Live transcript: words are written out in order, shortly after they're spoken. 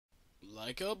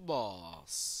like a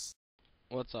boss.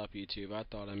 What's up, YouTube? I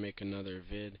thought I'd make another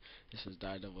vid. This is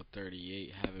Die Devil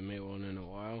 38. Haven't made one in a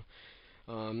while.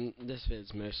 This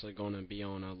vid's mostly gonna be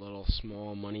on a little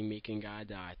small money making guide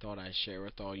that I thought I'd share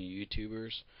with all you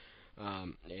YouTubers.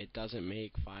 It doesn't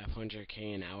make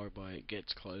 500k an hour, but it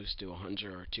gets close to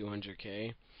 100 or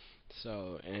 200k.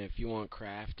 So, and if you want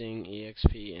crafting,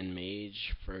 EXP, and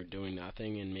mage for doing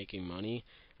nothing and making money,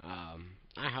 I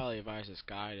highly advise this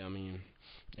guide. I mean,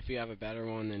 if you have a better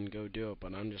one, then go do it.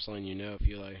 But I'm just letting you know, if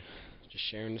you like, just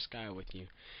sharing this guide with you.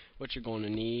 What you're going to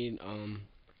need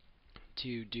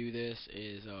to do this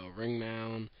is a ring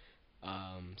mound,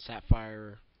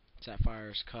 sapphires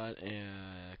cut,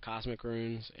 and cosmic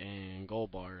runes, and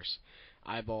gold bars.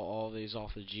 I bought all these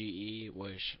off the GE,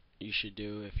 which you should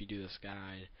do if you do this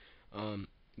guide.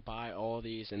 Buy all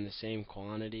these in the same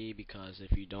quantity, because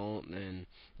if you don't, then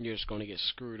you're just going to get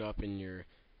screwed up in your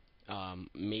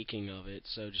making of it.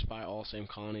 So just buy all same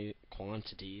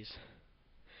quantities.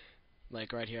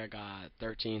 Like right here I got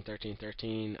 13, 13,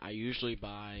 13. I usually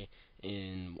buy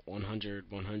in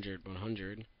 100, 100,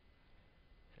 100,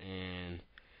 and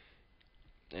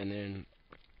then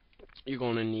you're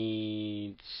going to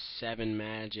need 7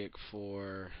 magic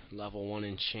for level 1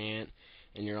 enchant,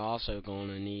 and you're also going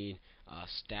to need a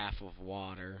staff of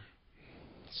water.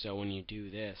 So when you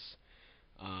do this,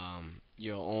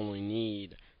 you'll only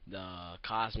need the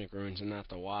cosmic runes and not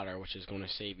the water, which is going to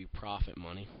save you profit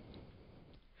money.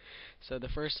 So the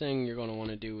first thing you're going to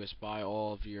want to do is buy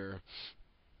all of your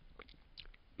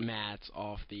mats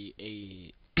off the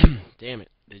the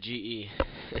GE.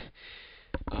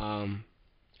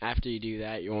 After you do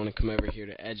that, you want to come over here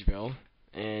to Edgeville,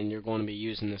 and you're going to be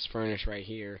using this furnace right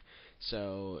here.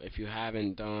 So if you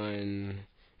haven't done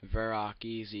Varrock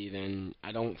Easy, then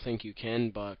I don't think you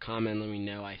can, but comment let me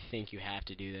know. I think you have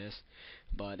to do this.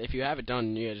 But if you haven't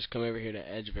done, yeah, just come over here to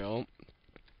Edgeville.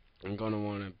 I'm going to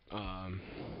want to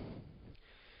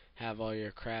have all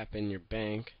your crap in your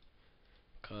bank,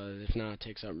 because if not, it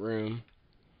takes up room.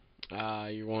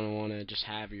 You want to just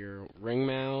have your ring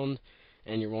mound,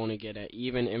 and you want to get an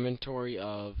even inventory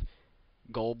of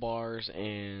gold bars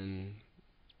and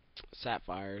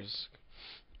sapphires.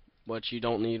 But you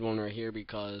don't need one right here,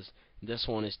 because this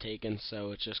one is taken,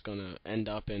 so it's just gonna end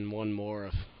up in one more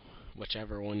of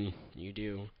whichever one you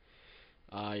do.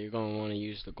 You're gonna want to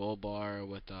use the gold bar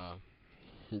with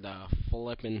the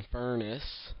flippin'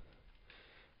 furnace.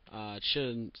 It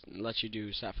should let you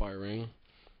do sapphire ring.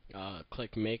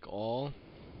 Click make all,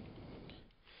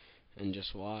 and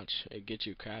just watch. It gets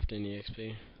you crafting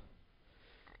EXP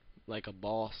like a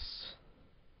boss.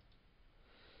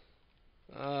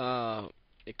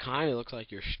 It kind of looks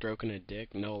like you're stroking a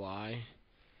dick, no lie.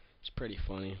 It's pretty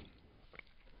funny.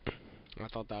 I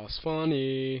thought that was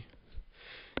funny.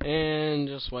 And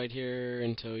just wait here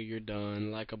until you're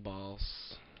done like a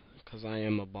boss, because I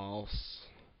am a boss.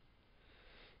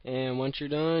 And once you're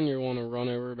done, you want to run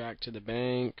over back to the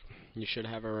bank. You should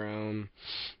have around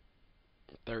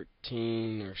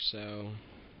 13 or so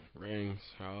rings,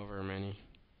 however many.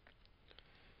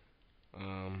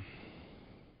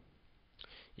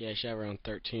 Yeah, you should have around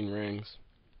 13 rings.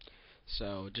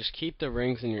 So just keep the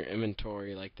rings in your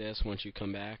inventory like this. Once you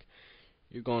come back,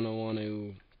 you're going to want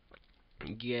to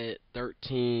get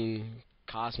 13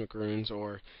 cosmic runes,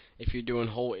 or if you're doing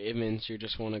whole events, you're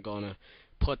just gonna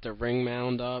put the ring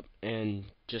mound up and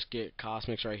just get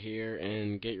cosmics right here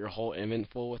and get your whole event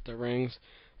full with the rings.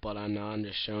 But I'm not, I'm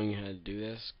just showing you how to do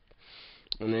this.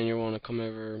 And then you want to come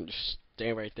over, just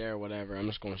stay right there, whatever. I'm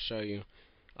just going to show you.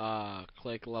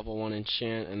 Click level 1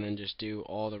 enchant, and then just do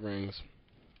all the rings.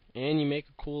 And you make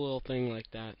a cool little thing like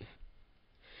that.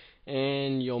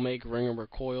 And you'll make ring of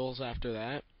recoils after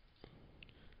that.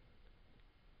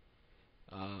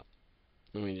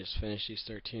 Let me just finish these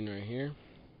 13 right here,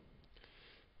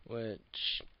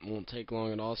 which won't take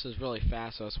long at all. This is really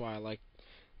fast, so that's why I like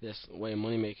this way of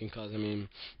money making, because I mean,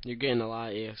 you're getting a lot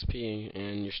of EXP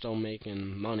and you're still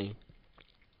making money.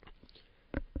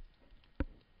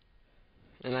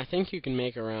 And I think you can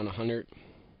make around 100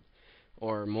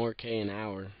 or more K an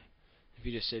hour if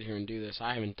you just sit here and do this.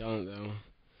 I haven't done it though.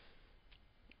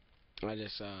 I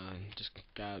just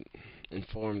got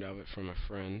informed of it from a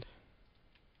friend.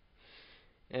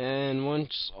 And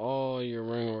once all your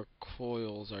ring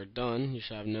recoils are done, you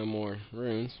should have no more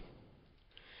runes.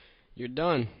 You're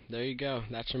done. There you go.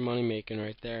 That's your money making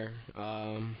right there.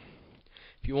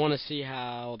 If you want to see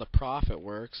how the profit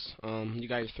works, you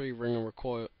got your 13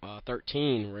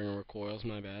 ring recoils,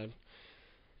 my bad.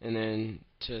 And then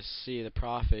to see the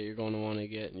profit, you're going to want to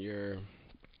get your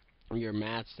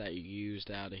mats that you used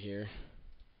out of here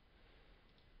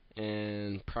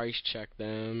and price check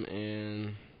them,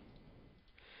 and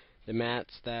The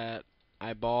mats that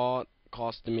I bought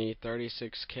costed me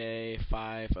 36k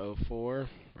 504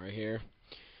 right here,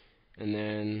 and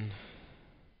then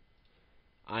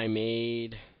I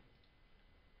made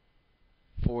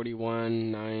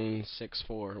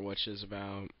 41,964, which is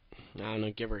about, I don't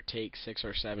know, give or take 6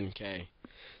 or 7k.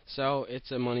 So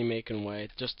it's a money making way.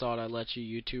 Just thought I'd let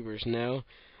you YouTubers know.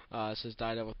 This is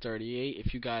Diedevil38.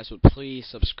 If you guys would please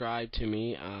subscribe to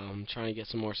me, I'm trying to get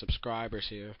some more subscribers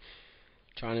here.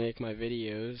 Trying to make my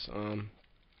videos.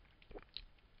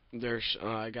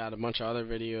 I got a bunch of other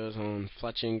videos on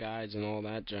fletching guides and all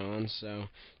that, John. So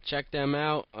check them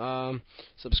out.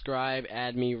 Subscribe,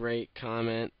 add me, rate,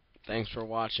 comment. Thanks for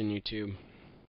watching, YouTube.